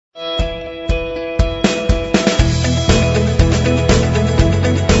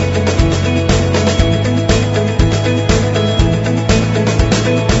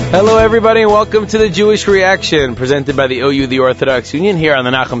everybody, and welcome to the Jewish Reaction, presented by the OU, the Orthodox Union, here on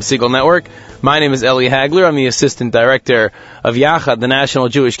the Nachum Segal Network. My name is Eli Hagler. I'm the Assistant Director of Yachad, the National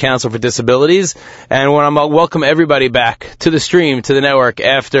Jewish Council for Disabilities, and I want to welcome everybody back to the stream, to the network,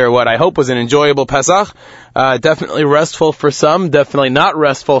 after what I hope was an enjoyable Pesach. Definitely restful for some, definitely not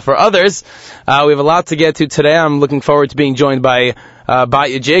restful for others. We have a lot to get to today. I'm looking forward to being joined by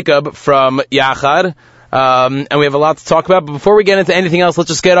Batya Jacob from Yachad. And we have a lot to talk about, but before we get into anything else, let's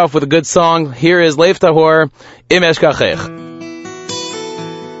just get off with a good song. Here is Leif Tahor, Im Eshkachech.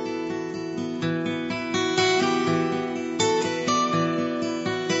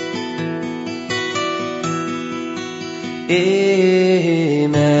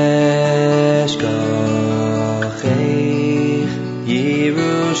 Im Eshkachech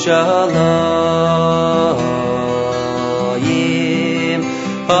Yerushalayim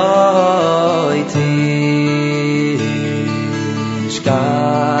Haiti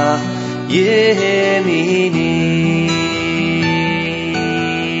Yemini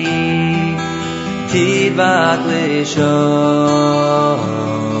Tidvat Lishoini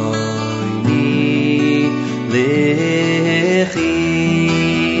Lechi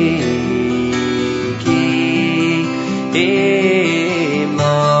Ki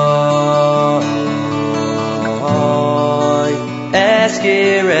Imloi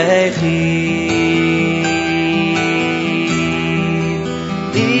Eskirechi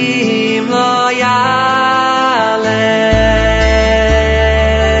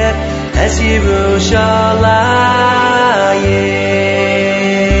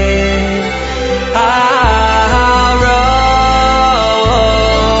Yerushalayim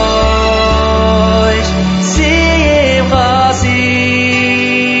Harosh Simchasi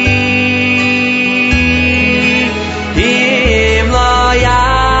Im Lo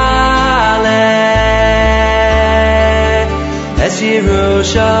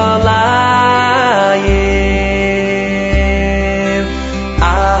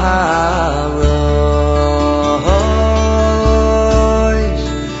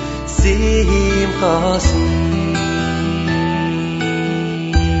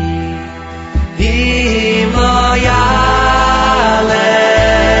Yaleh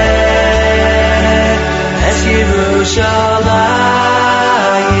Es Yerushalayim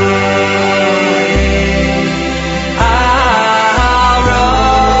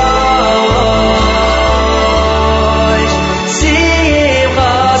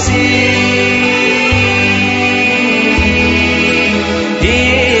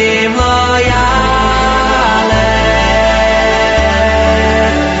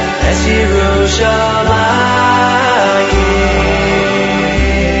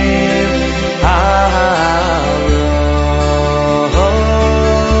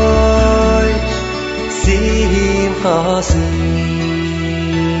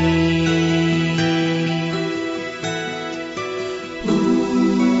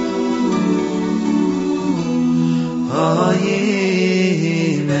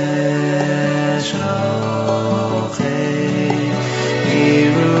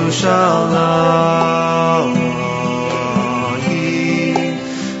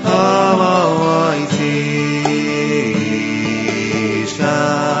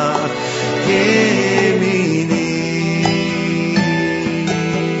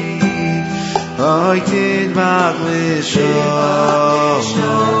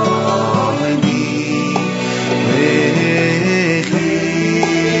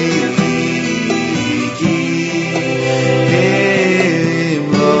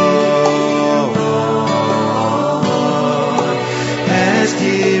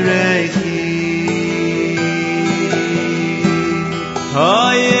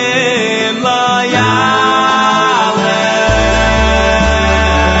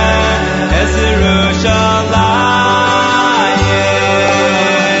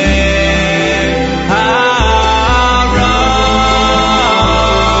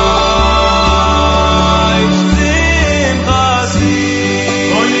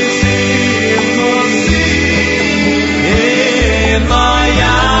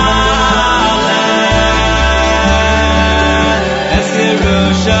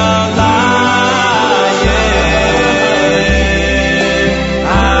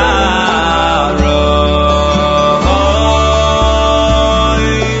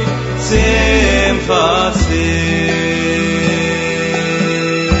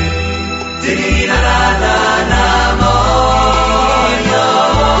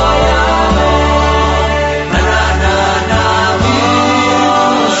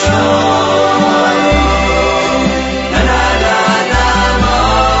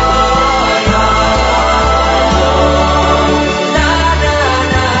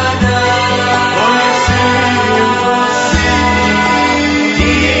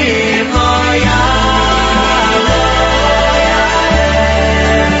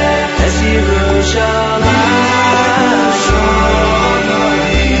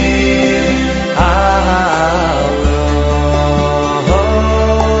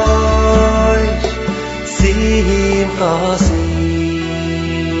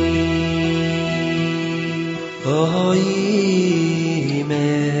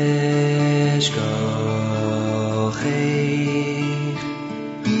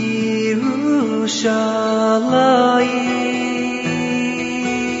And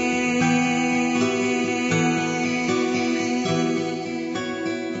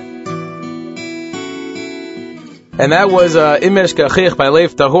that was Imesh Kachich by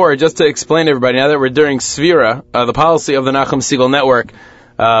Leif Tahor. Just to explain to everybody, now that we're during Sfira, the policy of the Nachum Segal Network,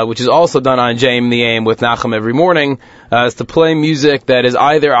 which is also done on JM the AIM with Nachum every morning, is to play music that is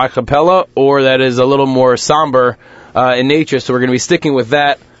either a cappella or that is a little more somber in nature. So we're going to be sticking with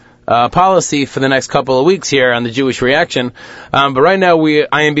that policy for the next couple of weeks here on the Jewish Reaction. But right now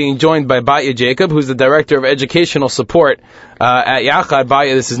I am being joined by Batya Jacob, who's the Director of Educational Support at Yachad.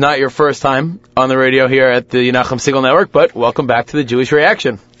 Batya, this is not your first time on the radio here at the Nachum Segal Network, but welcome back to the Jewish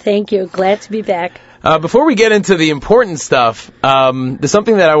Reaction. Thank you. Glad to be back. Before we get into the important stuff, there's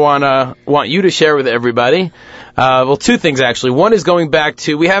something that I want you to share with everybody. Well, two things actually. One is going back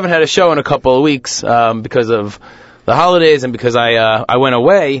to, we haven't had a show in a couple of weeks because of the holidays and because I went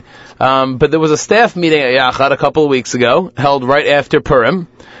away. But there was a staff meeting at Yachad a couple of weeks ago, held right after Purim.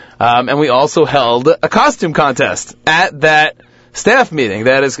 And we also held a costume contest at that staff meeting.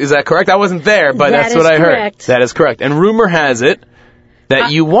 Is that correct? I wasn't there, but that's what I heard. That is correct. And rumor has it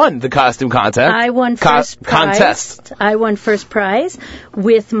that you won the costume contest. I won first prize. I won first prize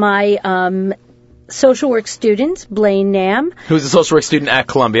with my social work student, Blaine Nam. Who's a social work student at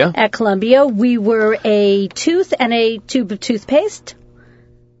Columbia. At Columbia. We were a tooth and a tube of toothpaste.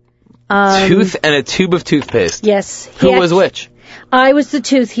 Tooth and a tube of toothpaste. Yes. Who was which? I was the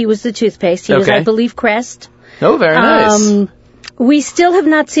tooth. He was the toothpaste. He was, I believe, Crest. Oh, very nice. We still have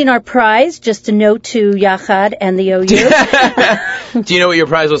not seen our prize. Just a note to Yachad and the OU. Do you know what your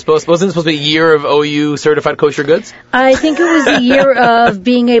prize was supposed to be? Wasn't it supposed to be a year of OU certified kosher goods? I think it was a year of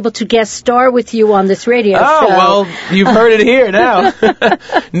being able to guest star with you on this radio show. Oh, well, you've heard it here now.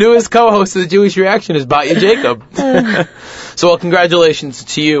 Newest co-host of the Jewish Reaction is Batya Jacob. So, well, congratulations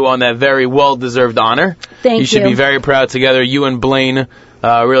to you on that very well-deserved honor. Thank you. You should be very proud together. You and Blaine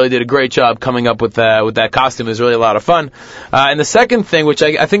really did a great job coming up with that costume. It was really a lot of fun. And the second thing, which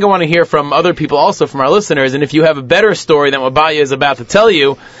I think I want to hear from other people also, from our listeners, and if you have a better story than what Batya is about to tell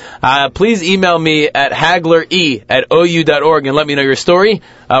you, please email me at hagler@ou.org and let me know your story.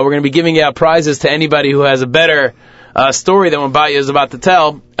 We're going to be giving out prizes to anybody who has a better story than what Batya is about to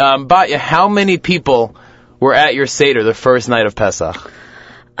tell. Batya, how many people were at your Seder the first night of Pesach?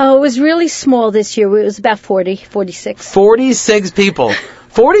 Oh, it was really small this year. It was about 46. 46 people.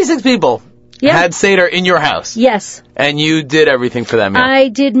 46 people had Seder in your house. Yes. And you did everything for that meal. I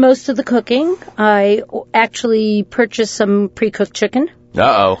did most of the cooking. I actually purchased some pre-cooked chicken.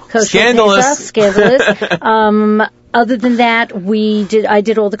 Uh-oh. Scandalous. Scandalous. Other than that, I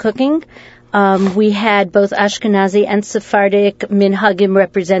did all the cooking. We had both Ashkenazi and Sephardic minhagim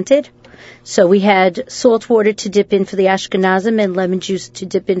represented. So we had salt water to dip in for the Ashkenazim and lemon juice to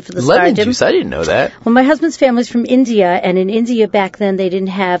dip in for the Sephardim. Lemon juice? I didn't know that. Well, my husband's family's from India, and in India back then they didn't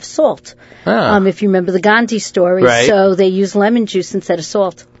have salt. If you remember the Gandhi story. Right. So they used lemon juice instead of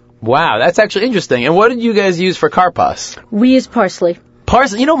salt. Wow, that's actually interesting. And what did you guys use for karpas? We used parsley.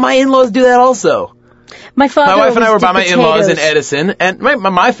 Parsley? You know, my in-laws do that also. My wife and I were by my in-laws in Edison, and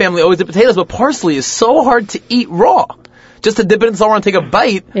my family always did potatoes, but parsley is so hard to eat raw. Just to dip it in salt water and take a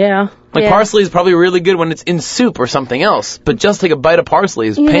bite. Yeah. Parsley is probably really good when it's in soup or something else, but just take a bite of parsley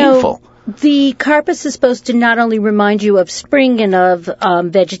is painful. The karpas is supposed to not only remind you of spring and of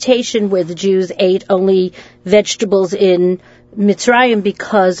vegetation, where the Jews ate only vegetables in Mitzrayim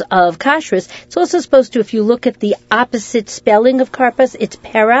because of kashrus. It's also supposed to, if you look at the opposite spelling of karpas, it's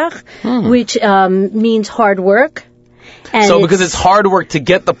perach, which means hard work. And so because it's hard work to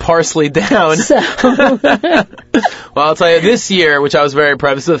get the parsley down. Well, I'll tell you, this year, which I was very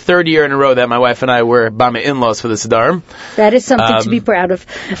proud of, this is the third year in a row that my wife and I were by my in-laws for the Sidarim. That is something to be proud of.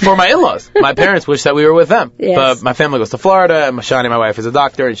 For my in-laws. My parents wish that we were with them. Yes. But my family goes to Florida, and Mashani, my wife, is a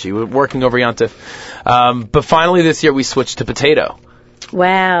doctor, and she was working over Yontif. But finally this year we switched to potato.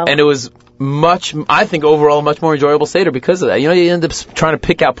 Wow. And it was I think overall, much more enjoyable Seder because of that. You know, you end up trying to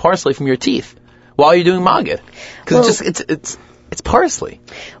pick out parsley from your teeth while you're doing Magid. Because it's parsley.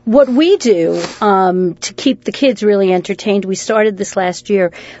 What we do to keep the kids really entertained, we started this last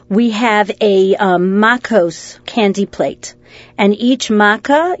year. We have a makos candy plate. And each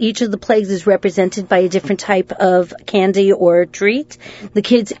makkah, each of the plagues is represented by a different type of candy or treat. The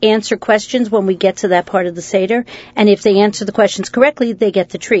kids answer questions when we get to that part of the Seder. And if they answer the questions correctly, they get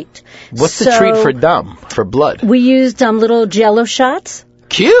the treat. What's the treat for blood? We used little Jell-O shots.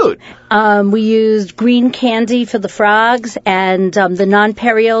 Cute. We used green candy for the frogs and the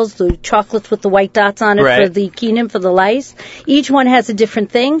non-periols, the chocolates with the white dots on it Right. for the quinoa, for the lice. Each one has a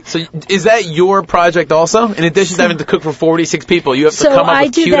different thing. So is that your project also? In addition to having to cook for 46 people, you have to So come up I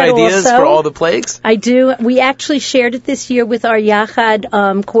with do cute that ideas also. for all the plagues? I do. We actually shared it this year with our Yachad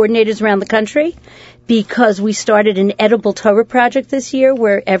coordinators around the country, because we started an edible Torah project this year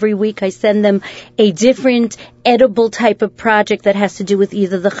where every week I send them a different edible type of project that has to do with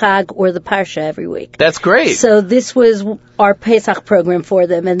either the Chag or the Parsha every week. That's great. So this was our Pesach program for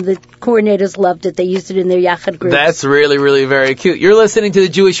them, and the coordinators loved it. They used it in their Yachad groups. That's really, really very cute. You're listening to the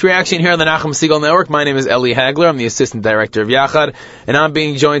Jewish Reaction here on the Nachum Segal Network. My name is Eli Hagler. I'm the Assistant Director of Yachad, and I'm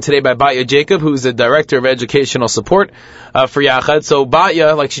being joined today by Batya Jacob, who's the Director of Educational Support for Yachad. So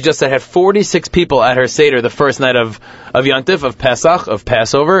Batya, like she just said, had 46 people at her Seder the first night of Yontif, of Pesach, of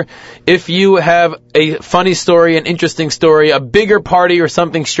Passover. If you have a funny story, an interesting story, a bigger party, or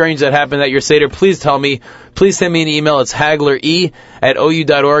something strange that happened at your Seder, please tell me. Please send me an email. It's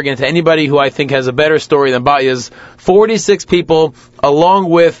hagler@ou.org. And to anybody who I think has a better story than Batya's, 46 people, along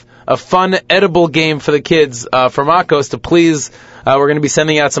with a fun edible game for the kids for Makos, to please, we're going to be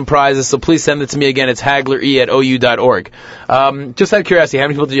sending out some prizes, so please send it to me again. It's hagler@ou.org. Just out of curiosity, how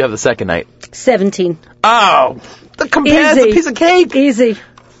many people did you have the second night? 17. Oh, that's a piece of cake. Easy.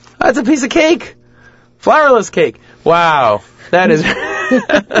 That's a piece of cake. Flourless cake. Wow. That is...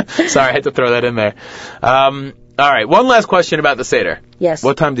 Sorry, I had to throw that in there. All right, one last question about the Seder. Yes.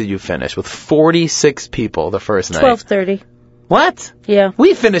 What time did you finish? With 46 people the first night. 12:30. What? Yeah.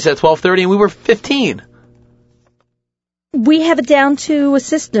 We finished at 12:30 and we were 15. We have it down to a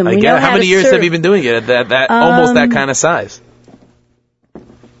system. We know How many years serve. have you been doing it at that almost that kind of size?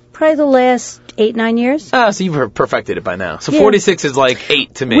 Probably the last 8-9 years. So you've perfected it by now. So Yeah. 46 is like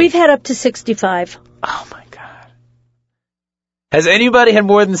 8 to me. We've had up to 65. Oh my God. Has anybody had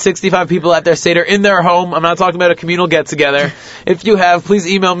more than 65 people at their Seder in their home? I'm not talking about a communal get-together. If you have, please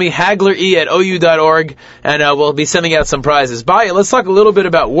email me, hagler@ou.org, and we'll be sending out some prizes. Bye. Let's talk a little bit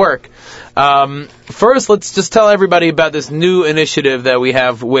about work. First, let's just tell everybody about this new initiative that we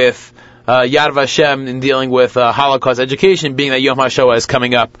have with Yad Vashem in dealing with Holocaust education, being that Yom HaShoah is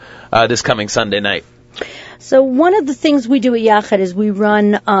coming up this coming Sunday night. So one of the things we do at Yachad is we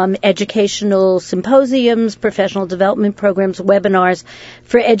run educational symposiums, professional development programs, webinars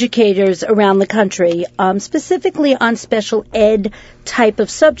for educators around the country, specifically on special ed type of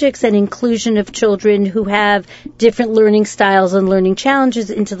subjects and inclusion of children who have different learning styles and learning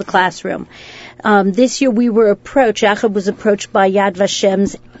challenges into the classroom. This year Yachad was approached by Yad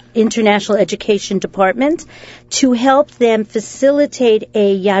Vashem's International Education Department to help them facilitate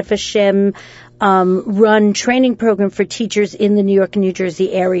a Yad Vashem run training program for teachers in the New York and New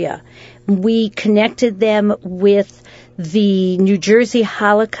Jersey area. We connected them with the New Jersey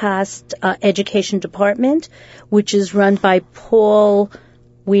Holocaust Education Department, which is run by Paul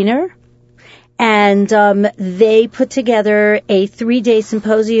Wiener. And they put together a 3-day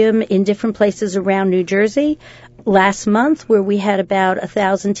symposium in different places around New Jersey last month, where we had about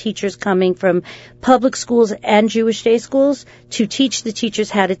 1,000 teachers coming from public schools and Jewish day schools to teach the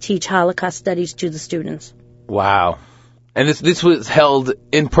teachers how to teach Holocaust studies to the students. Wow. And this was held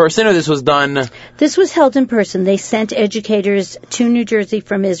in person, or this was done? This was held in person. They sent educators to New Jersey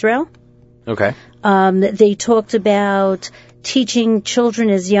from Israel. Okay. They talked about teaching children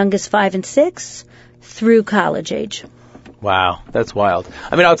as young as 5 and 6 through college age. Wow, that's wild.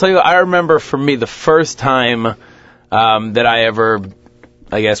 I mean, I'll tell you, I remember for me the first time that I ever,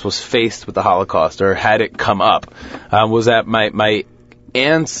 I guess, was faced with the Holocaust or had it come up was that my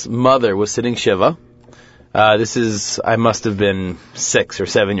aunt's mother was sitting Shiva. I must have been 6 or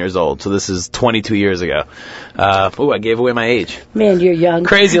 7 years old, so this is 22 years ago. I gave away my age. Man, you're young.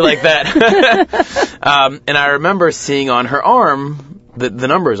 Crazy like that. And I remember seeing on her arm the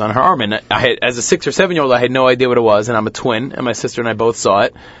numbers on her arm, and I had, as a 6 or 7 year old, I had no idea what it was, and I'm a twin, and my sister and I both saw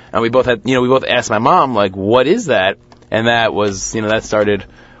it, and we both asked my mom, like, what is that? And that was, that started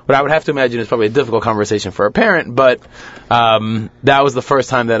what I would have to imagine is probably a difficult conversation for a parent, but that was the first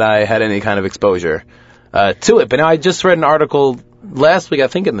time that I had any kind of exposure to it. But now I just read an article last week, I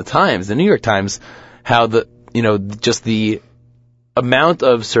think in the New York Times, how just the amount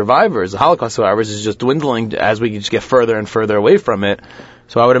of survivors, the Holocaust survivors, is just dwindling as we just get further and further away from it.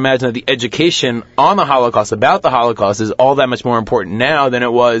 So I would imagine that the education on the Holocaust, about the Holocaust, is all that much more important now than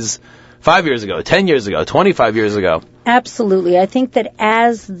it was 5 years ago, 10 years ago, 25 years ago. Absolutely. I think that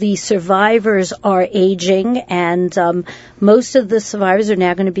as the survivors are aging, and most of the survivors are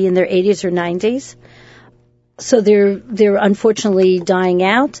now going to be in their 80s or 90s, So they're unfortunately dying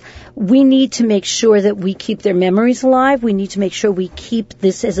out. We need to make sure that we keep their memories alive. We need to make sure we keep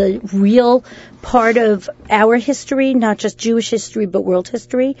this as a real part of our history, not just Jewish history, but world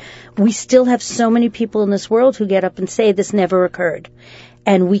history. We still have so many people in this world who get up and say this never occurred.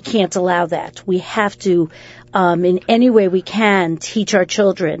 And we can't allow that. We have to, in any way we can, teach our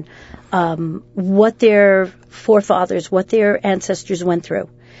children what their forefathers, what their ancestors went through.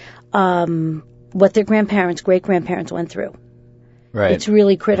 What their grandparents, great-grandparents went through. Right. It's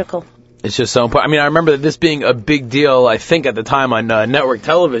really critical. It's just so important. I mean, I remember this being a big deal, I think, at the time on network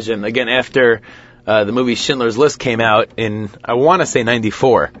television, again, after the movie Schindler's List came out in, I want to say,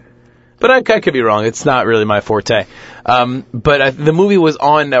 94. But I could be wrong. It's not really my forte. But the movie was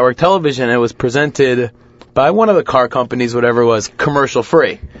on network television, and it was presented by one of the car companies, whatever it was,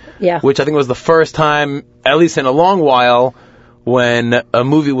 commercial-free. Yeah. Which I think was the first time, at least in a long while, when a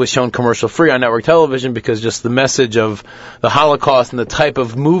movie was shown commercial-free on network television, because just the message of the Holocaust and the type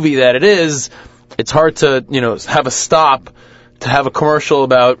of movie that it is, it's hard to, have a stop to have a commercial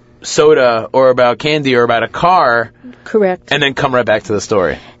about soda or about candy or about a car. Correct. And then come right back to the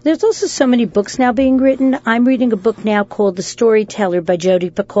story. There's also so many books now being written. I'm reading a book now called The Storyteller by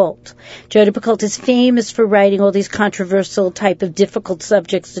Jodi Picoult. Jodi Picoult is famous for writing all these controversial type of difficult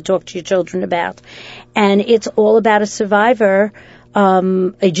subjects to talk to your children about. And it's all about a survivor,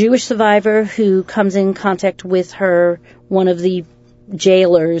 a Jewish survivor who comes in contact with one of the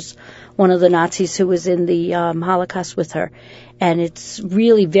jailers, one of the Nazis who was in the Holocaust with her. And it's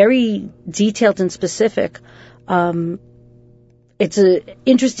really very detailed and specific. It's an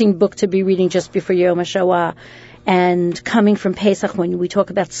interesting book to be reading just before Yom HaShoah. And coming from Pesach, when we talk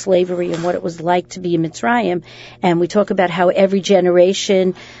about slavery and what it was like to be in Mitzrayim, and we talk about how every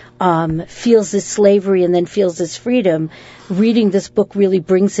generation feels this slavery and then feels this freedom, reading this book really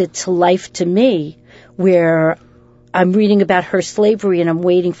brings it to life to me, where I'm reading about her slavery and I'm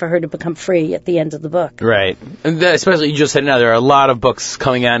waiting for her to become free at the end of the book. Right. And especially, you just said now, there are a lot of books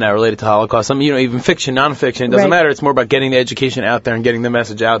coming out now related to Holocaust. Some, even fiction, nonfiction, it doesn't matter. It's more about getting the education out there and getting the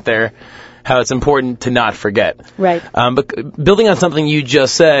message out there, how it's important to not forget. Right. But building on something you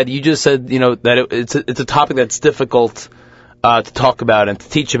just said, that it's a topic that's difficult to talk about and to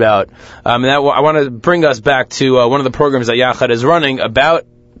teach about. And I want to bring us back to one of the programs that Yachad is running about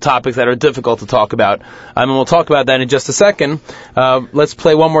topics that are difficult to talk about. And we'll talk about that in just a second. Let's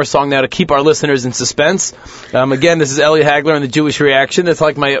play one more song now to keep our listeners in suspense. Again, this is Eli Hagler and the Jewish Reaction. It's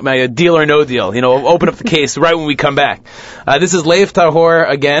like my deal or no deal. Open up the case right when we come back. This is Leif Tahor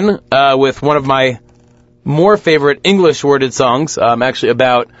again, with one of my more favorite English worded songs, actually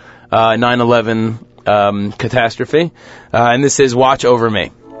about 9/11 catastrophe. And this is Watch Over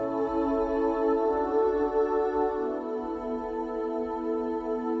Me.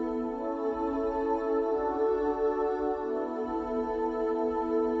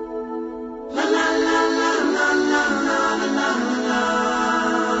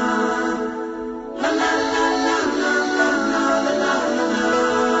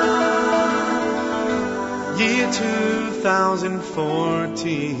 Year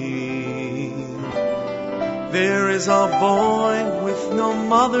 2014, there is a boy with no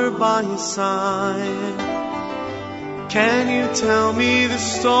mother by his side. Can you tell me the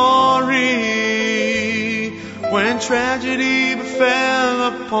story when tragedy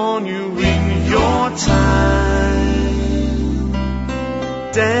befell upon you in your time?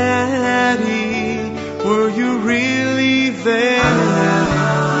 Daddy, were you really there?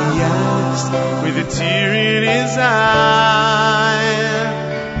 He asked with a tear in his eye.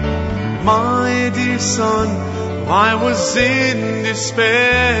 My dear son, I was in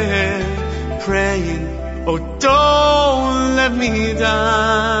despair, praying, oh, don't let me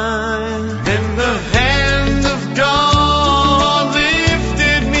die. Then the hand of God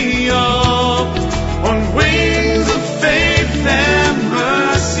lifted me up on wings of faith and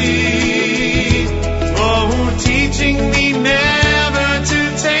mercy, oh, teaching me never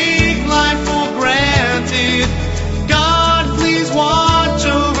to take life for granted. God, please watch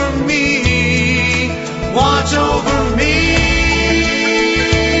over me, watch over me.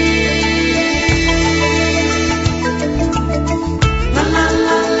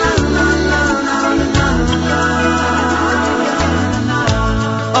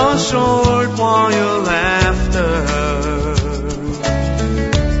 A short while after,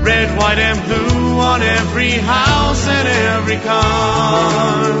 red, white, and blue on every house and every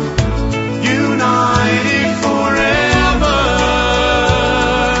car, united forever.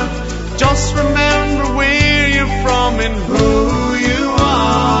 Just remember where you're from and who you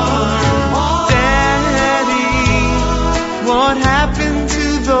are. Daddy, what happened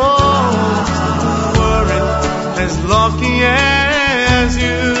to those who weren't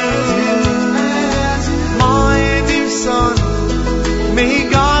May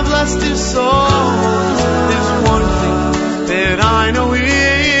God bless their souls. There's one thing that I know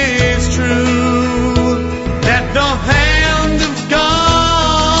is true, that the hand of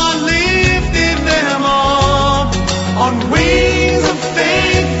God lifted them up on wings of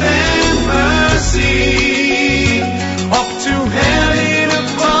faith and mercy, up to heaven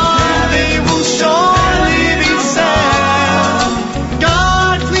above they will surely be saved.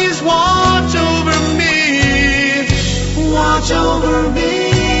 God, please watch over me, watch over me.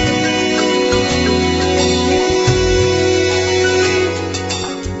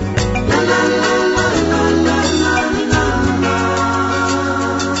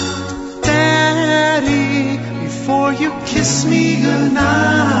 Kiss me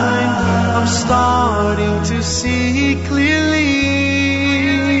goodnight, I'm starting to see clearly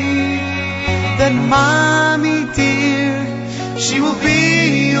that mommy dear, she will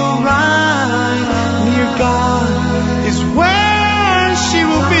be alright. Near God is where she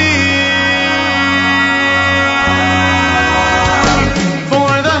will be.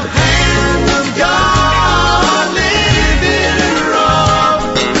 For the hand of God lifted her up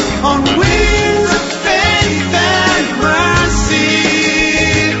on wings of faith and mercy,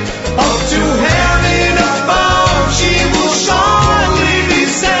 up to heaven above she will surely be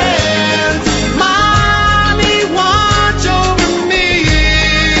saved. Mommy, watch over me,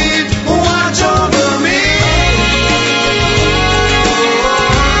 watch over me.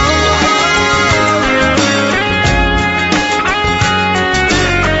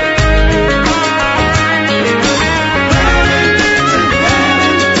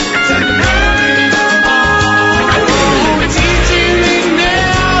 Teaching me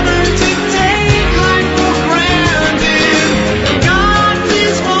never to take life for granted. God,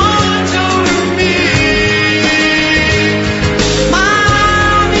 please watch over me.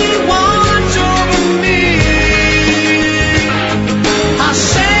 Mommy, watch over me.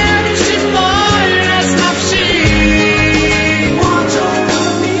 Hashem shimoy es nafshi. Watch over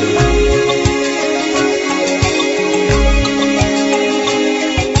me.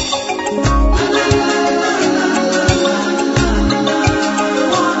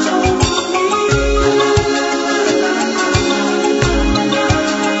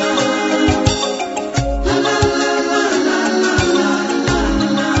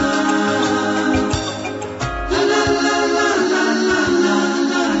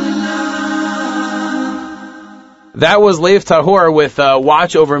 That was Lev Tahor with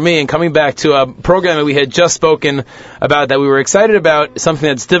Watch Over Me, and coming back to a program that we had just spoken about that we were excited about, something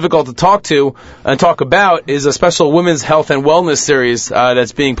that's difficult to talk to and talk about is a special women's health and wellness series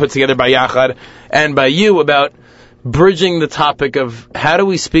that's being put together by Yachad and by you about bridging the topic of how do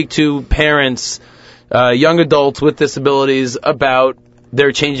we speak to parents, young adults with disabilities about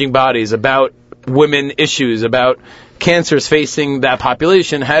their changing bodies, about women issues, about cancers facing that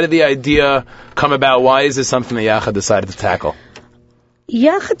population. How did the idea come about? Why is this something that Yachad decided to tackle?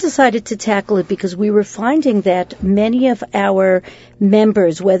 Yachad decided to tackle it because we were finding that many of our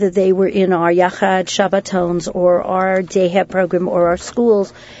members, whether they were in our Yachad Shabbatons or our Dayhab program or our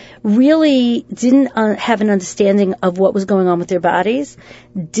schools, really didn't have an understanding of what was going on with their bodies,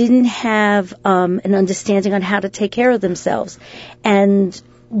 didn't have an understanding on how to take care of themselves. And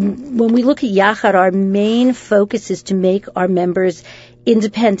when we look at Yachad, our main focus is to make our members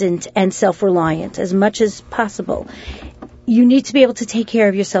independent and self-reliant as much as possible. You need to be able to take care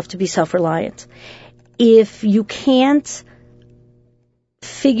of yourself to be self-reliant. If you can't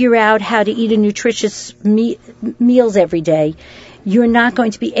figure out how to eat a nutritious meals every day, you're not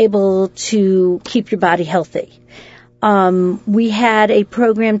going to be able to keep your body healthy. We had a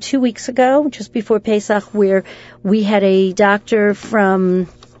program 2 weeks ago, just before Pesach, where we had a doctor from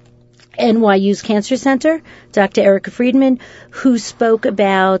NYU's Cancer Center, Dr. Erica Friedman, who spoke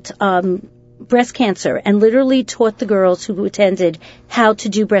about breast cancer and literally taught the girls who attended how to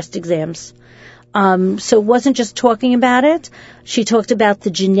do breast exams. So it wasn't just talking about it. She talked about the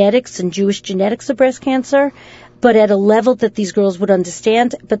genetics and Jewish genetics of breast cancer, but at a level that these girls would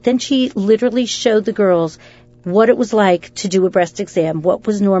understand. But then she literally showed the girls what it was like to do a breast exam, what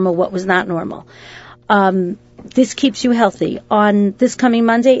was normal, what was not normal. This keeps you healthy. On this coming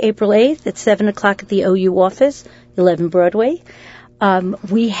Monday, April 8th, at 7 o'clock at the OU office, 11 Broadway,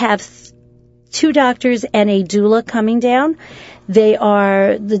 we have 2 doctors and a doula coming down.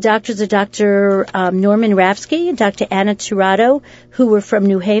 The doctors are Dr. Norman Rafsky and Dr. Anna Turado, who were from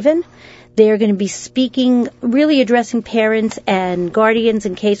New Haven. They are going to be speaking, really addressing parents and guardians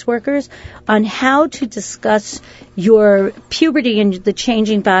and caseworkers on how to discuss your puberty and the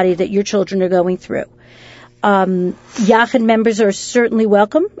changing body that your children are going through. Yachad members are certainly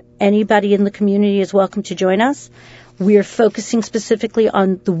welcome. Anybody in the community is welcome to join us. We're focusing specifically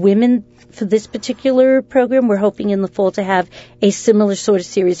on the women for this particular program. We're hoping in the fall to have a similar sort of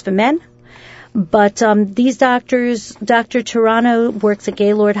series for men. But these doctors, Dr. Toronto works at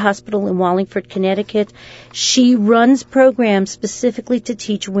Gaylord Hospital in Wallingford, Connecticut. She runs programs specifically to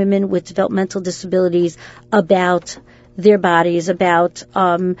teach women with developmental disabilities about their bodies, about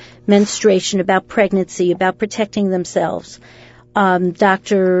menstruation, about pregnancy, about protecting themselves.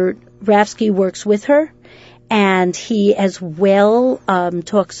 Dr. Rafsky works with her, and he as well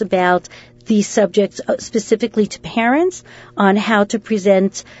talks about these subjects specifically to parents on how to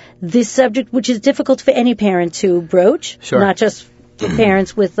present this subject, which is difficult for any parent to broach, Sure. not just for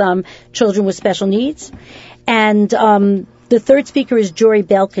parents with children with special needs. And the third speaker is Jory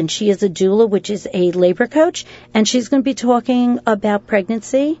Belkin. She is a doula, which is a labor coach, and she's going to be talking about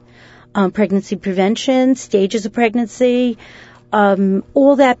pregnancy, pregnancy prevention, stages of pregnancy,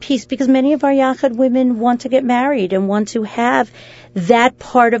 all that piece, because many of our Yachad women want to get married and want to have that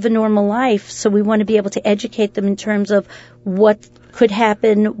part of a normal life. So we want to be able to educate them in terms of what could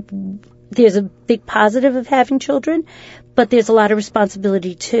happen. There's a big positive of having children, but there's a lot of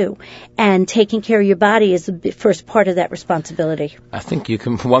responsibility too. And taking care of your body is the first part of that responsibility. I think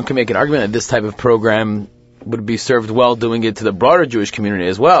one can make an argument that this type of program would be served well doing it to the broader Jewish community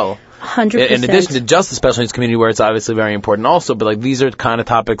as well. 100%. In addition to just the special needs community, where it's obviously very important also, but like these are the kind of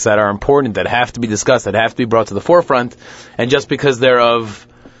topics that are important, that have to be discussed, that have to be brought to the forefront, and just because they're of,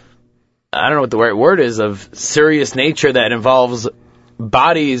 I don't know what the right word is, of serious nature that involves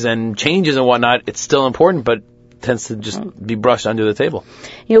bodies and changes and whatnot, it's still important, but tends to just be brushed under the table.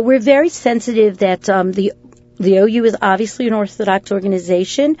 You know, we're very sensitive that the OU is obviously an Orthodox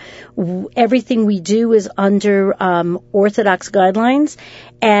organization. Everything we do is under Orthodox guidelines,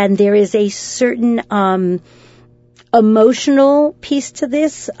 and there is a certain emotional piece to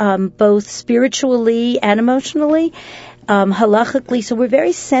this, both spiritually and emotionally, halachically. So we're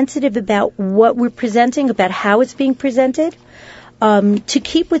very sensitive about what we're presenting, about how it's being presented, to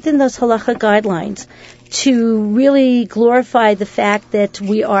keep within those halacha guidelines, to really glorify the fact that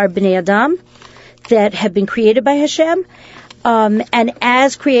we are Bnei Adam, that have been created by Hashem, and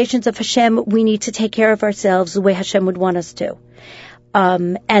as creations of Hashem, we need to take care of ourselves the way Hashem would want us to.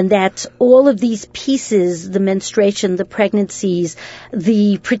 And that all of these pieces, the menstruation, the pregnancies,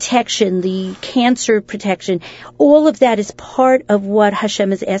 the protection, the cancer protection, all of that is part of what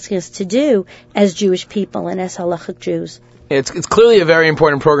Hashem is asking us to do as Jewish people and as halachic Jews. It's clearly a very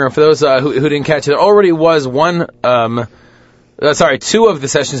important program. For those who didn't catch it, there already was two of the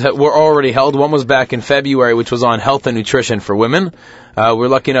sessions that were already held. One was back in February, which was on health and nutrition for women. We're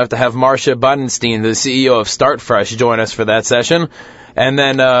lucky enough to have Marcia Budenstein, the CEO of Start Fresh, join us for that session. And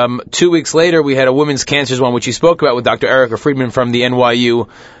then 2 weeks later, we had a women's cancers one, which you spoke about with Dr. Erica Friedman from the NYU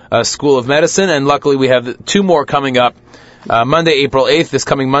School of Medicine. And luckily, we have two more coming up. Monday, April 8th, this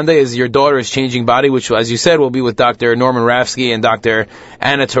coming Monday, is Your Daughter is Changing Body, which, as you said, will be with Dr. Norman Rafsky and Dr.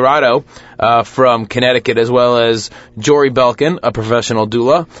 Anna Toronto from Connecticut, as well as Jory Belkin, a professional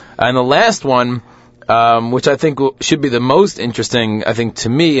doula. And the last one, which I think should be the most interesting, I think, to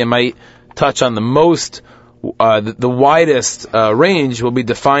me, and might touch on the most, the widest range, will be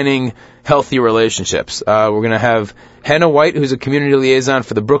defining healthy relationships. We're going to have Henna White, who's a community liaison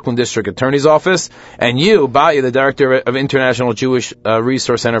for the Brooklyn District Attorney's Office, and you, Batya, the Director of International Jewish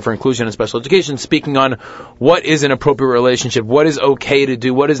Resource Center for Inclusion and Special Education, speaking on what is an appropriate relationship, what is okay to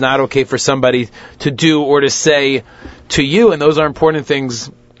do, what is not okay for somebody to do or to say to you, and those are important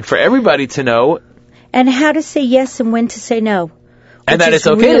things for everybody to know. And how to say yes and when to say no. And that it's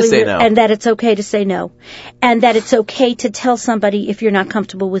okay to say no. And that it's okay to say no. And that it's okay to tell somebody if you're not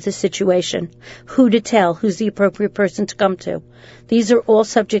comfortable with a situation. Who to tell, who's the appropriate person to come to. These are all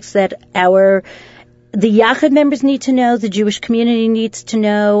subjects that the Yachad members need to know, the Jewish community needs to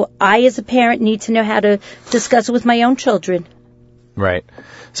know. I, as a parent, need to know how to discuss it with my own children. Right.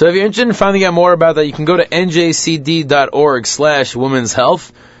 So if you're interested in finding out more about that, you can go to njcd.org/women's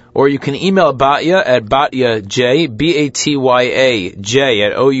health. Or you can email Batya at batyaj,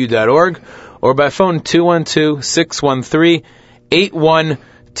 BATYAJ @OU.org, or by phone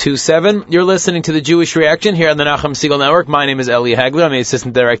 212-613-8127. You're listening to The Jewish Reaction here on the Nachum Segal Network. My name is Eli Hagler. I'm the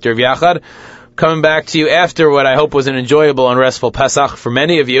Assistant Director of Yachad. Coming back to you after what I hope was an enjoyable and restful Pesach for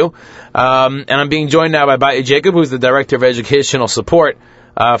many of you. And I'm being joined now by Batya Jacob, who's the Director of Educational Support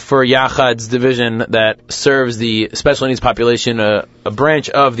for Yachad's division that serves the special needs population, a branch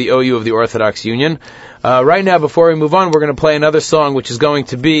of the OU of the Orthodox Union. Right now, before we move on, we're going to play another song, which is going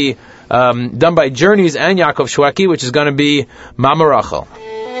to be done by Journeys and Yaakov Shweki, which is going to be Mama Rachel.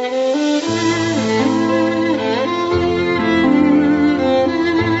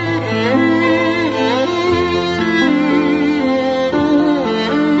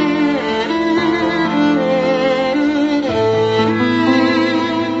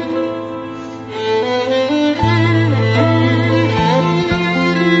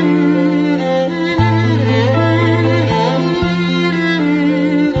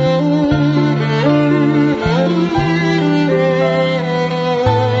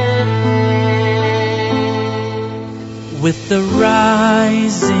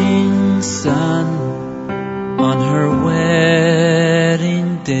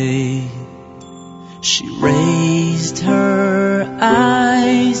 day. She raised her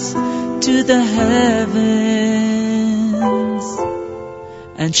eyes to the heavens,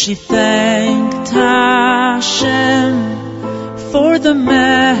 and she thanked Hashem for the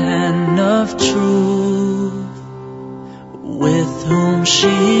man of truth, with whom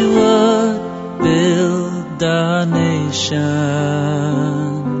she would build a nation.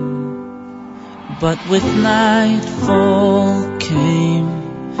 But with nightfall came,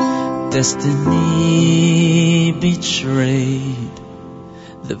 destiny betrayed,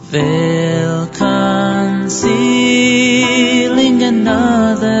 the veil concealing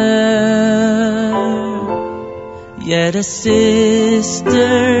another. Yet a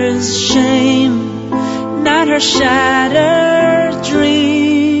sister's shame, not her shattered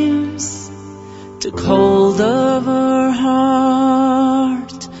dreams, took hold of her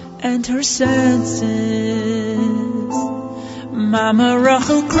heart and her senses. Mama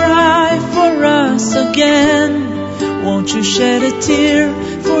Rachel, cry for us again. Won't you shed a tear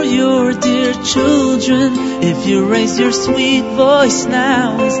for your dear children? If you raise your sweet voice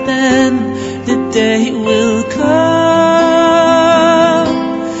now as then, the day will come.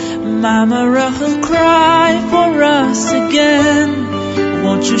 Mama Rachel, cry for us again.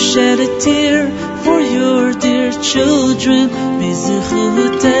 Won't you shed a tear for your dear children?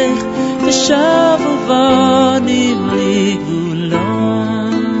 Bizichutech v'shavu vanim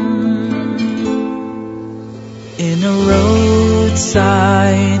ligulon. In a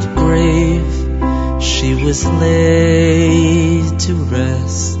roadside grave, she was laid to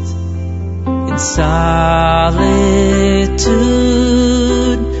rest in solitude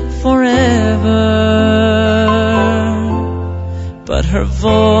forever. But her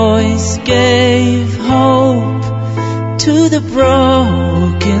voice gave hope to the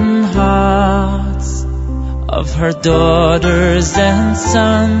broken hearts of her daughters and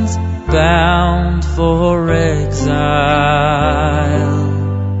sons bound for exile.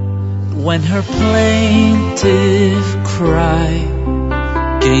 When her plaintive cry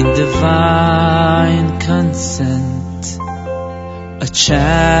gained divine consent, a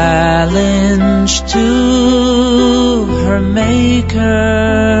challenge to her Maker,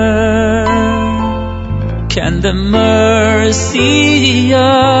 can the mercy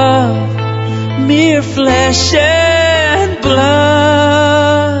of mere flesh and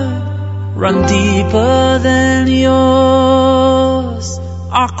blood run deeper than yours,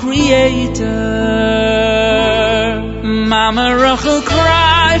 our Creator? Mama Rachel,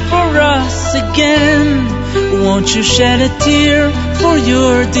 cry for us again. Won't you shed a tear for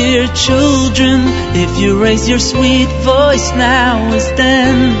your dear children? If you raise your sweet voice now as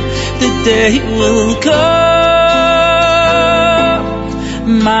then, the day will come.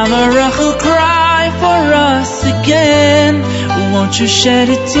 Mama Rachel, cry for us again. Won't you shed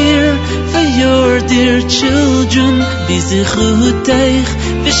a tear for your dear children? Bizichutech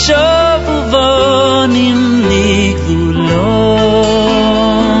v'shavu vanim ligvulon.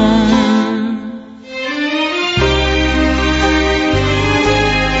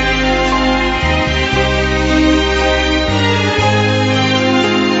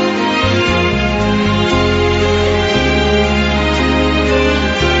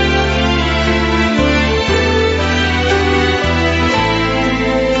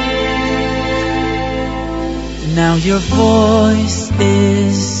 Now your voice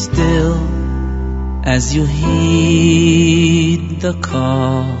is still as you heed the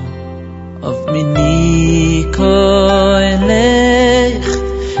call of Miniko elech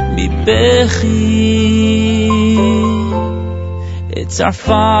mi bechi. It's our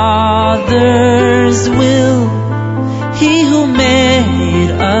Father's will, He who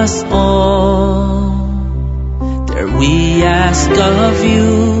made us all. There we ask of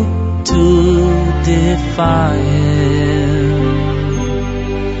you to defy Him.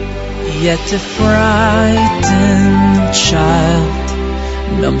 Yet a frightened child,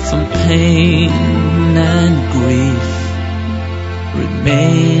 numb from pain and grief,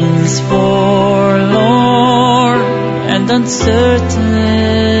 remains forlorn and uncertain,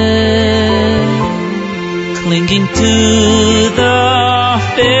 clinging to the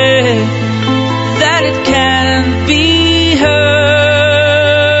faith that it can be heard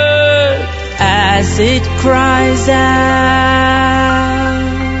as it cries out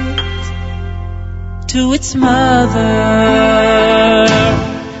to its mother.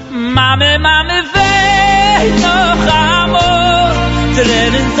 Mame, mame, vei no chamor,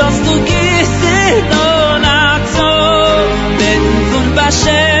 Tränen sollst du gießen und Azor, beten von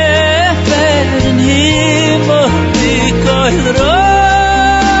Bashem, werden Himmel, die Keulro.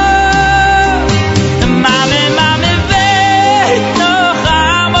 Mame, mame, vei no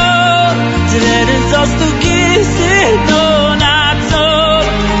chamor, sollst du gießen und azor.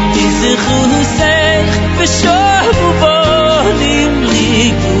 Diese Chusech beshovu bonim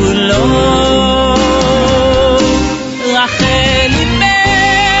ligulo. Rachel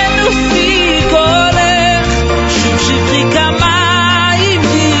imenu fi kolech, shuv shifri kamayim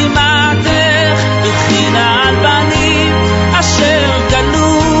dimatech, b'china al banim asher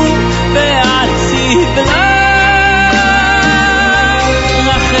galu be'al tzibla.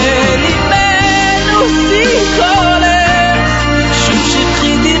 Rachel imenu fi kolech, shuv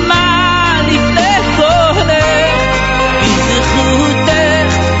shifri dima lifnei kolech,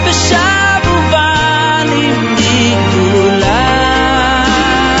 b'zichutech v'shavu banim ligula.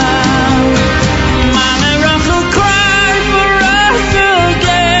 Mama Rachel cry for us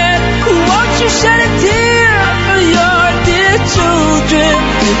again. Won't you shed a tear for your dear children?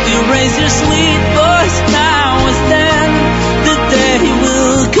 If you raise your sweet voice now as then, the day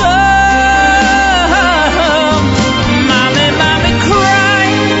will come. Mommy,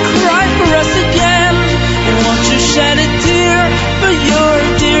 cry for us again. Won't you shed a tear for your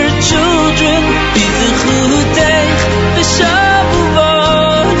dear children? B'zichutech v'shavu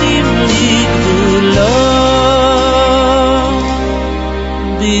bonim ligulo.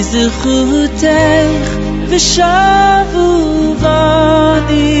 B'zichutech v'shavu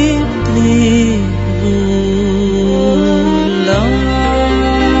bonim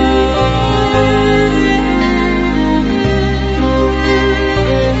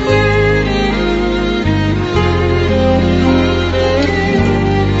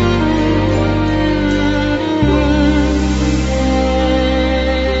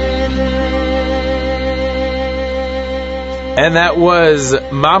And that was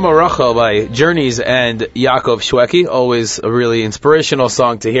Mama Rachel by Journeys and Yaakov Shweki. Always a really inspirational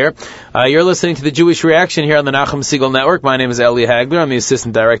song to hear. You're listening to the Jewish Reaction here on the Nachum Segal Network. My name is Eli Hagler. I'm the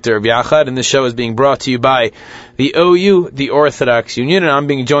Assistant Director of Yachad, and this show is being brought to you by the OU, the Orthodox Union, and I'm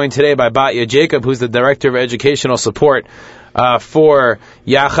being joined today by Batya Jacob, who's the Director of Educational Support for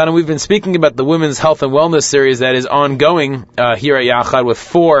Yachad. And we've been speaking about the Women's Health and Wellness Series that is ongoing here at Yachad with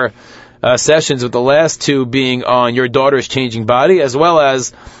 4 sessions, with the last 2 being on your daughter's changing body, as well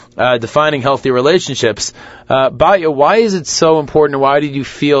as defining healthy relationships. Batya, why is it so important, and why did you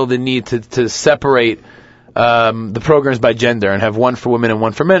feel the need to separate the programs by gender and have one for women and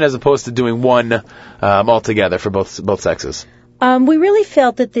one for men, as opposed to doing one altogether for both sexes? We really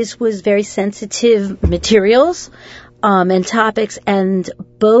felt that this was very sensitive materials and topics, and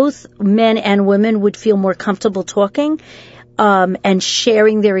both men and women would feel more comfortable talking and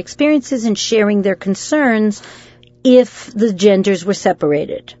sharing their experiences and sharing their concerns if the genders were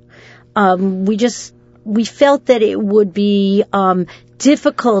separated. We felt that it would be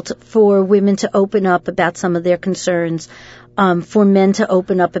difficult for women to open up about some of their concerns, for men to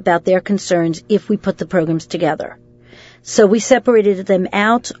open up about their concerns if we put the programs together. So we separated them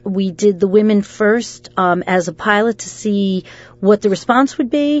out. We did the women first as a pilot to see what the response would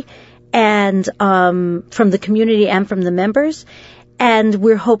be, and from the community and from the members. And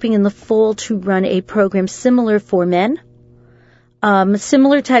we're hoping in the fall to run a program similar for men,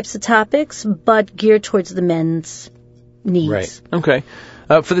 similar types of topics, but geared towards the men's needs. Right. Okay.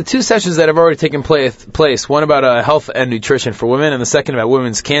 For the 2 sessions that have already taken place, one about health and nutrition for women, and the second about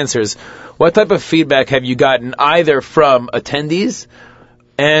women's cancers, what type of feedback have you gotten either from attendees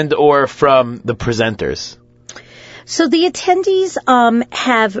and or from the presenters? So the attendees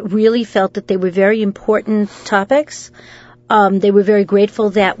have really felt that they were very important topics. They were very grateful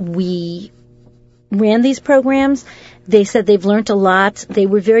that we ran these programs. They said they've learned a lot. They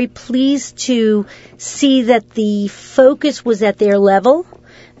were very pleased to see that the focus was at their level.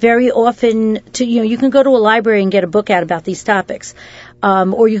 Very often, you can go to a library and get a book out about these topics,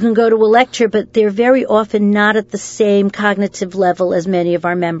 or you can go to a lecture, but they're very often not at the same cognitive level as many of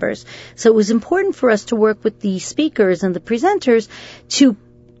our members. So it was important for us to work with the speakers and the presenters to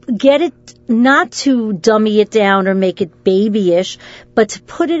get it, not to dummy it down or make it babyish, but to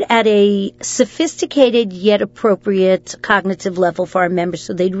put it at a sophisticated yet appropriate cognitive level for our members,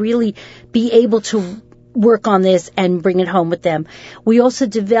 so they'd really be able to work on this and bring it home with them. We also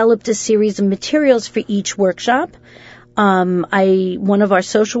developed a series of materials for each workshop. One of our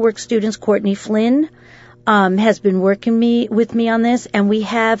social work students, Courtney Flynn, has been working with me on this, and we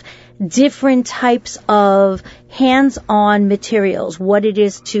have different types of hands-on materials, what it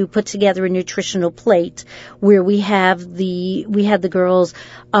is to put together a nutritional plate, where we had the girls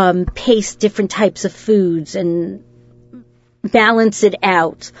paste different types of foods and balance it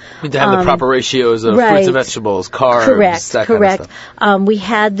out. You need to have the proper ratios of fruits and vegetables, carbs, that kind of stuff. We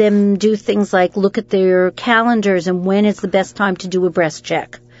had them do things like look at their calendars and when is the best time to do a breast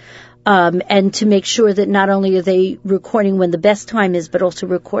check. and to make sure that not only are they recording when the best time is, but also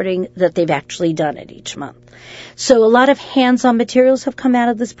recording that they've actually done it each month. So a lot of hands-on materials have come out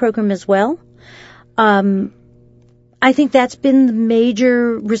of this program as well. I think that's been the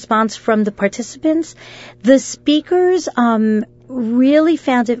major response from the participants. The speakers really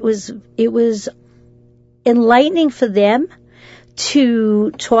found it was enlightening for them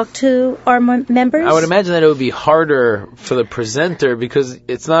to talk to our members. I would imagine that it would be harder for the presenter because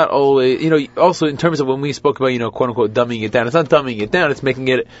it's not always, also in terms of when we spoke about, quote unquote, dumbing it down, it's not dumbing it down, it's making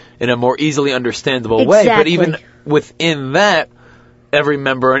it in a more easily understandable way. But even within that, every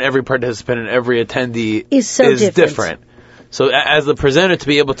member and every participant and every attendee is different. So as the presenter, to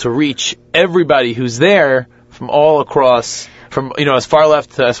be able to reach everybody who's there from all across, from, as far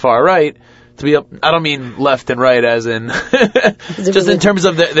left to as far right, to be, I don't mean left and right as in, just in terms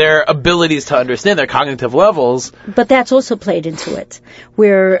of their abilities to understand, their cognitive levels. But that's also played into it,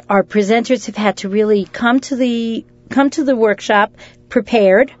 where our presenters have had to really come to the workshop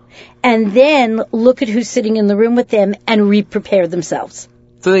prepared, and then look at who's sitting in the room with them and re-prepare themselves.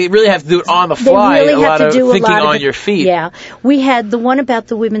 So they really have to do it on the fly, they really have to do thinking a lot on of your feet. Yeah. We had the one about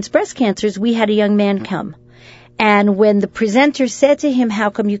the women's breast cancers, we had a young man come. And when the presenter said to him, how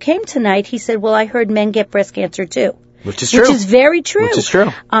come you came tonight? He said, well, I heard men get breast cancer too. Which is true. Which is very true. Which is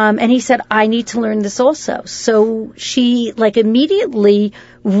true. And he said, I need to learn this also. So she immediately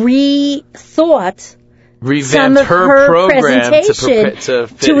rethought revamped her program presentation to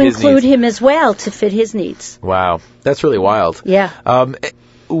fit to his include needs. him as well, to fit his needs. Wow. That's really wild. Yeah.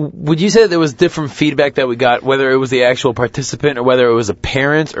 Would you say that there was different feedback that we got, whether it was the actual participant or whether it was a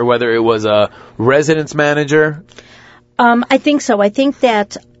parent or whether it was a residence manager? I think so. I think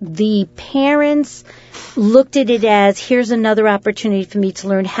that the parents looked at it as, here's another opportunity for me to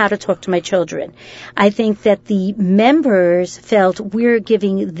learn how to talk to my children. I think that the members felt we're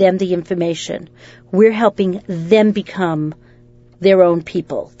giving them the information. We're helping them become their own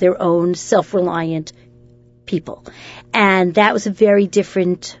people, their own self-reliant people. And that was a very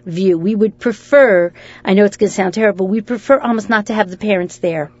different view. We would prefer, I know it's going to sound terrible, we prefer almost not to have the parents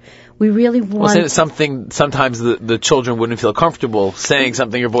there. We really want... Well, sometimes the children wouldn't feel comfortable saying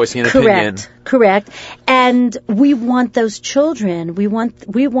something or voicing an opinion. Correct. And we want those children, we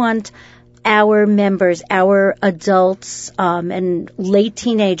want our members, our adults, and late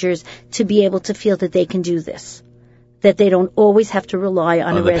teenagers to be able to feel that they can do this. That they don't always have to rely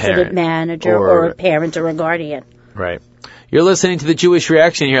on a resident manager or a parent or a guardian. Right. You're listening to the Jewish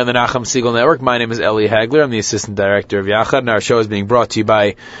Reaction here on the Nachum Segal Network. My name is Eli Hagler. I'm the Assistant Director of Yachad, and our show is being brought to you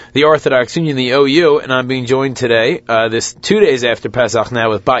by the Orthodox Union, the OU, and I'm being joined today, this 2 days after Pesach now,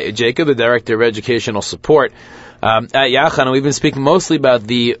 with Batya Jacob, the Director of Educational Support at Yachad, and we've been speaking mostly about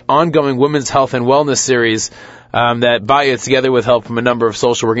the ongoing Women's Health and Wellness series that Batya, together with help from a number of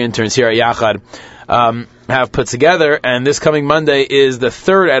social work interns here at Yachad, have put together, and this coming Monday is the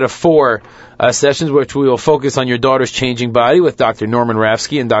third out of 4 sessions, which we will focus on your daughter's changing body with Dr. Norman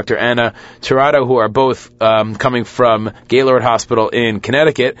Rafsky and Dr. Anna Tirado, who are both coming from Gaylord Hospital in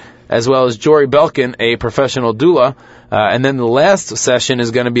Connecticut, as well as Jory Belkin, a professional doula. And then the last session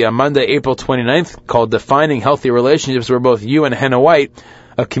is going to be on Monday, April 29th, called Defining Healthy Relationships, where both you and Hannah White,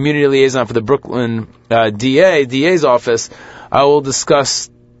 a community liaison for the Brooklyn DA's office, will discuss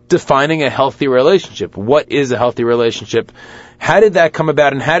defining a healthy relationship. What is a healthy relationship? How did that come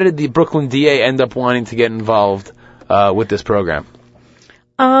about, and how did the Brooklyn DA end up wanting to get involved with this program?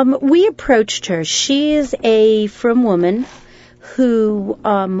 We approached her. She is a frum woman who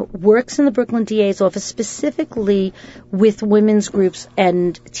works in the Brooklyn DA's office specifically with women's groups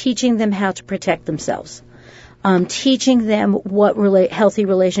and teaching them how to protect themselves, teaching them what healthy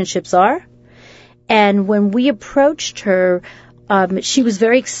relationships are. And when we approached her, she was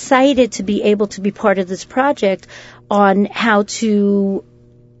very excited to be able to be part of this project on how to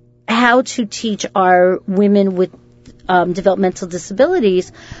teach our women with developmental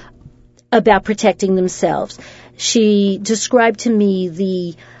disabilities about protecting themselves. She described to me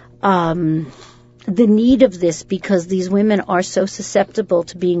the need of this because these women are so susceptible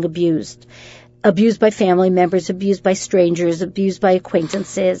to being abused by family members, abused by strangers, abused by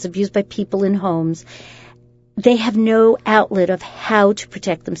acquaintances, abused by people in homes. They have no outlet of how to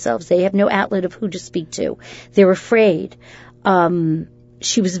protect themselves. They have no outlet of who to speak to. They're afraid.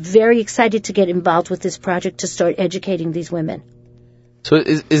 She was very excited to get involved with this project to start educating these women. So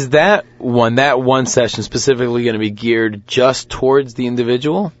is that one session specifically going to be geared just towards the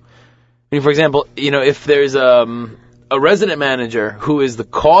individual? I mean, for example, if there's a resident manager who is the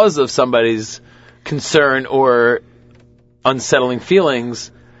cause of somebody's concern or unsettling feelings,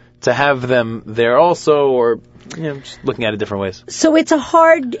 to have them there also, or just looking at it different ways. So it's a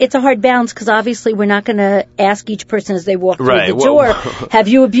hard balance because obviously we're not going to ask each person as they walk through the door, have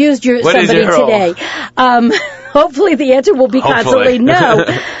you abused somebody today? Hopefully the answer will be constantly no.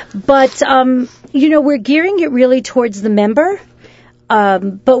 But, we're gearing it really towards the member.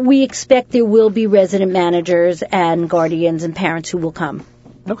 But we expect there will be resident managers and guardians and parents who will come.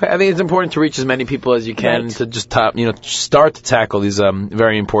 Okay, I think it's important to reach as many people as you can to just start to tackle these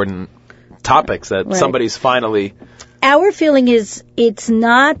very important topics that somebody's finally. Our feeling is it's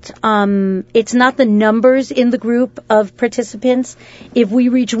not the numbers in the group of participants. If we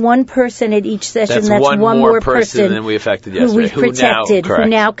reach one person at each session, that's one more person than we affected yesterday. Who we've protected, who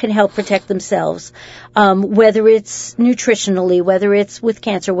now can help protect themselves. Whether it's nutritionally, whether it's with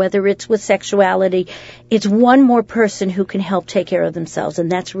cancer, whether it's with sexuality, it's one more person who can help take care of themselves,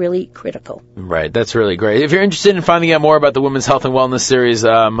 and that's really critical. Right, that's really great. If you're interested in finding out more about the Women's Health and Wellness series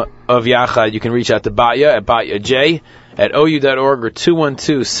of Yachad, you can reach out to Batya at BatyaJ at OU.org or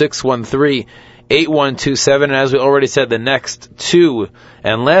 212-613-8127. And as we already said, the next two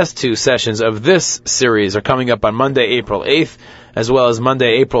and last two sessions of this series are coming up on Monday, April 8th, as well as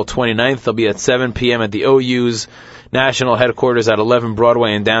Monday, April 29th. They'll be at 7 p.m. at the OU's national headquarters at 11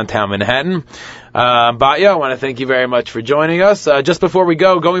 Broadway in downtown Manhattan. Batya, I want to thank you very much for joining us. Just before we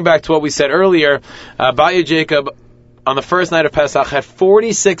go, going back to what we said earlier, Batya Jacob, on the first night of Pesach, had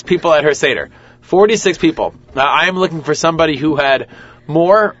 46 people at her Seder. 46 people. Now, I am looking for somebody who had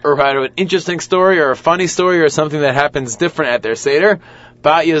more, or who had an interesting story, or a funny story, or something that happens different at their Seder.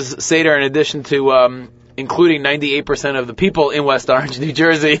 Batya's Seder, in addition to including 98% of the people in West Orange, New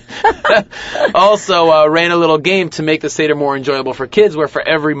Jersey, also ran a little game to make the Seder more enjoyable for kids, where for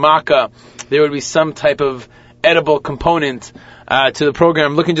every makkah, there would be some type of edible component to the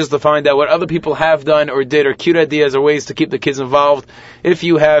program. I'm looking just to find out what other people have done or did, or cute ideas or ways to keep the kids involved. If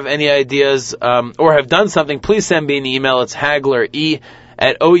you have any ideas or have done something, please send me an email. It's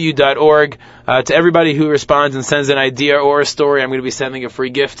hagler@ou.org. To everybody who responds and sends an idea or a story, I'm going to be sending a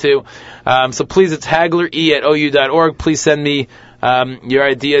free gift to. So please, it's hagler@ou.org. Please send me your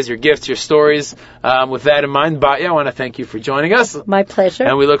ideas, your gifts, your stories. With that in mind, Batya, I want to thank you for joining us. My pleasure.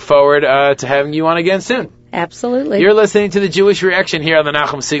 And we look forward to having you on again soon. Absolutely. You're listening to the Jewish Reaction here on the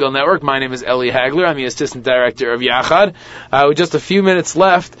Nachum Segal Network. My name is Eli Hagler. I'm the Assistant Director of Yachad. With just a few minutes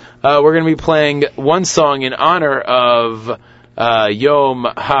left, we're going to be playing one song in honor of Yom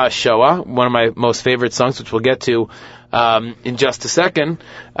HaShoah, one of my most favorite songs, which we'll get to in just a second.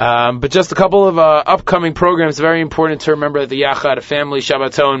 But just a couple of upcoming programs. Very important to remember that the Yachad Family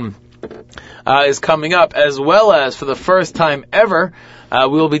Shabbaton is coming up, as well as, for the first time ever, we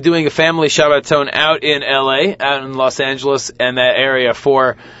will be doing a family Shabbaton out in LA, out in Los Angeles and that area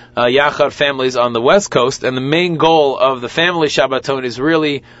for Yachad families on the West Coast. And the main goal of the family Shabbaton is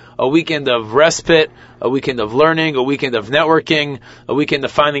really a weekend of respite, a weekend of learning, a weekend of networking, a weekend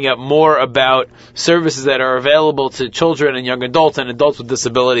of finding out more about services that are available to children and young adults and adults with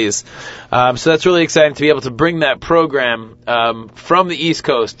disabilities. So that's really exciting to be able to bring that program from the East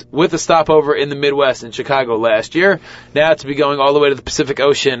Coast with a stopover in the Midwest in Chicago last year, now to be going all the way to the Pacific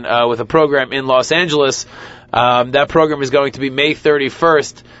Ocean with a program in Los Angeles. That program is going to be May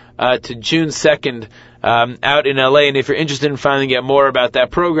 31st to June 2nd. Out in LA, and if you're interested in finding out more about that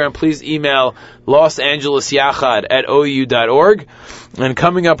program, please email losangeles@ou.org. And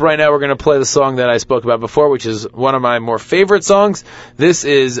coming up right now, we're going to play the song that I spoke about before, which is one of my more favorite songs. This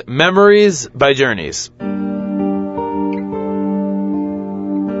is Memories by Journeys.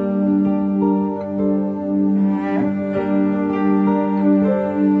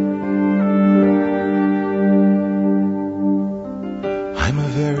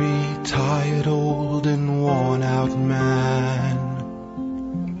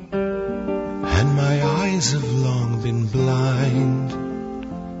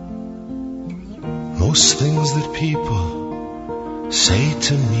 Most things that people say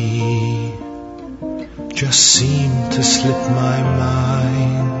to me just seem to slip my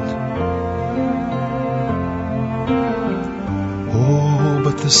mind. Oh,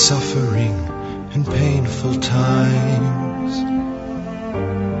 but the suffering and painful times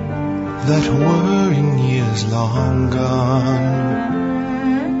that were in years long gone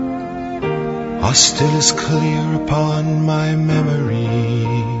are still as clear upon my memory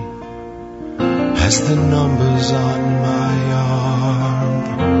as the numbers on my arm.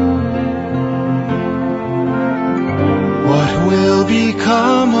 What will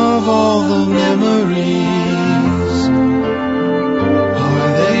become of all the memories?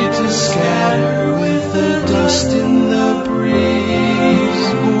 Are they to scatter with the dust in the breeze?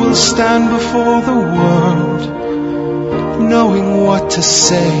 Who will stand before the world knowing what to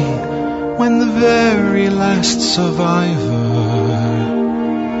say when the very last survivor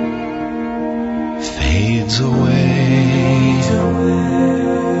fades away.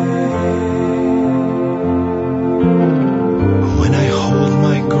 When I hold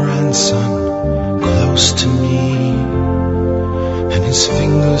my grandson close to me, and his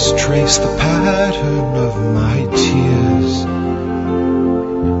fingers trace the pattern of my tears,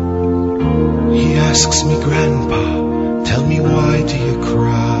 he asks me, "Grandpa, tell me, why do you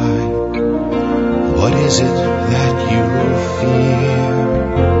cry? What is it that you fear?"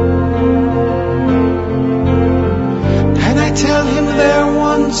 And I tell him there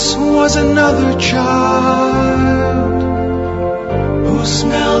once was another child who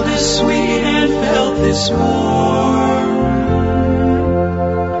smelled this sweet and felt this warm,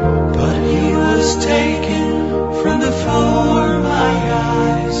 but he was taken from before my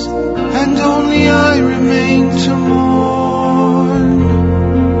eyes, and only I remain to mourn.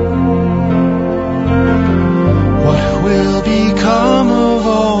 What will become of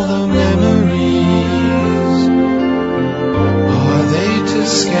all the memories? Are they to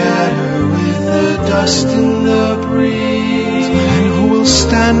scatter with the dust in the breeze? And who will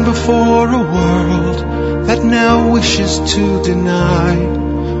stand before a world that now wishes to deny?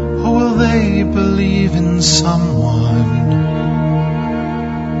 Or will they believe in someone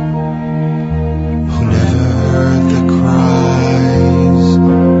who never heard the cries?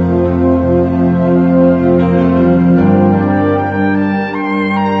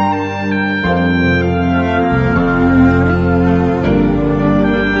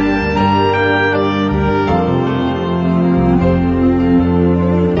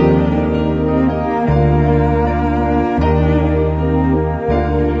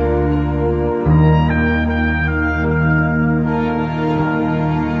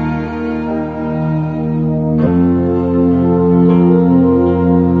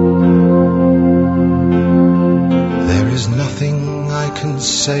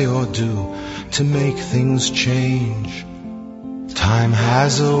 Say or do to make things change. Time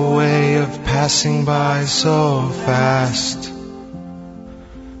has a way of passing by so fast,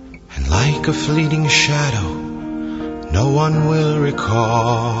 and like a fleeting shadow, no one will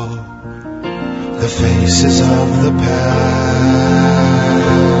recall the faces of the past.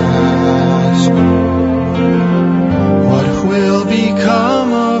 What will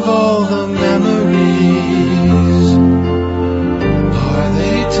become of all the memories?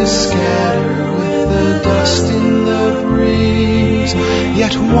 To scatter with the dust in the breeze.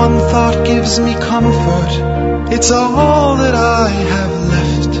 Yet one thought gives me comfort, it's all that I have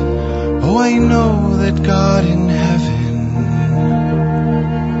left. Oh, I know that God in heaven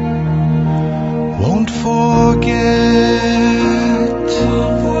won't forget.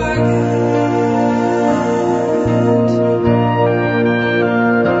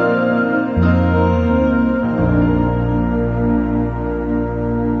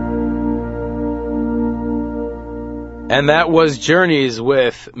 And that was Journeys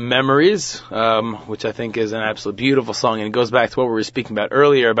with Memories, which I think is an absolutely beautiful song. And it goes back to what we were speaking about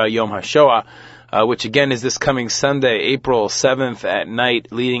earlier about Yom HaShoah, which again is this coming Sunday, April 7th at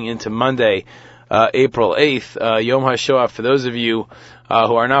night, leading into Monday, April 8th. Yom HaShoah, for those of you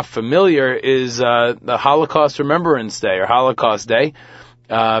who are not familiar, is the Holocaust Remembrance Day, or Holocaust Day.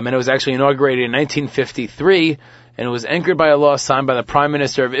 And it was actually inaugurated in 1953. And it was anchored by a law signed by the Prime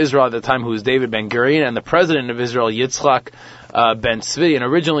Minister of Israel at the time, who was David Ben-Gurion, and the President of Israel, Yitzhak Ben-Tzvi. And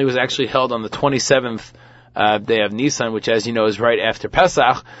originally it was actually held on the 27th day of Nisan, which, as you know, is right after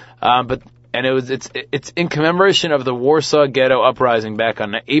Pesach. It's in commemoration of the Warsaw Ghetto Uprising back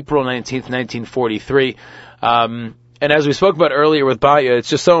on April 19th, 1943. And as we spoke about earlier with Batya, it's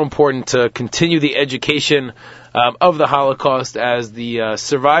just so important to continue the education of the Holocaust as the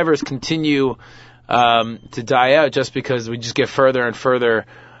survivors continue to die out, just because we just get further and further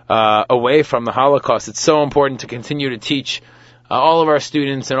away from the Holocaust. It's so important to continue to teach all of our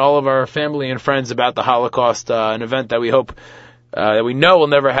students and all of our family and friends about the Holocaust, an event that we hope, that we know will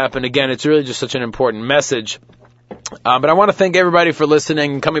never happen again. It's really just such an important message. But I want to thank everybody for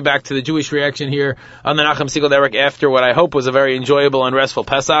listening and coming back to the Jewish Reaction here on the Nachum Segal Network after what I hope was a very enjoyable and restful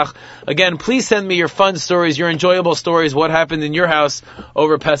Pesach. Again, please send me your fun stories, your enjoyable stories. What happened in your house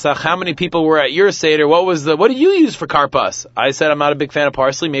over Pesach? How many people were at your Seder? What did you use for karpas? I said I'm not a big fan of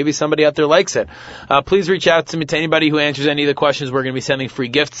parsley. Maybe somebody out there likes it. Please reach out to me, to anybody who answers any of the questions we're going to be sending free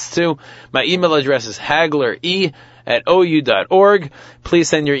gifts to. My email address is hagler, yachad@ou.org. Please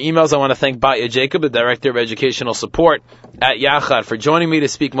send your emails. I want to thank Batya Jacob, the Director of Educational Support at Yachad, for joining me to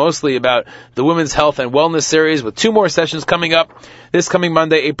speak mostly about the Women's Health and Wellness Series, with 2 more sessions coming up. This coming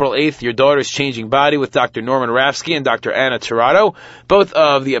Monday, April 8th, Your Daughter's Changing Body with Dr. Norman Rafsky and Dr. Anna Tirado, both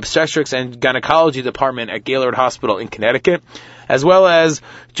of the Obstetrics and Gynecology Department at Gaylord Hospital in Connecticut, as well as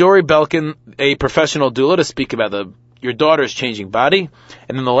Jory Belkin, a professional doula, to speak about Your Daughter's Changing Body.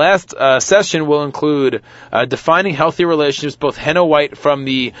 And then the last session will include defining healthy relationships, both Henna White from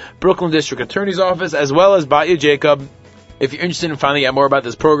the Brooklyn District Attorney's Office, as well as Batya Jacob. If you're interested in finding out more about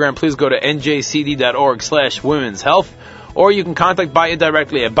this program, please go to njcd.org/women's health, or you can contact Batya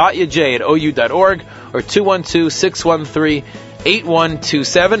directly at batyaj@ou.org or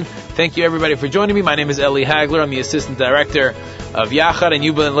 212-613-8127. Thank you, everybody, for joining me. My name is Eli Hagler. I'm the Assistant Director of Yachad, and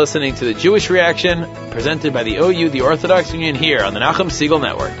you've been listening to the Jewish Reaction, presented by the OU, the Orthodox Union, here on the Nachum Segal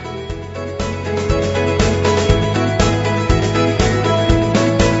Network.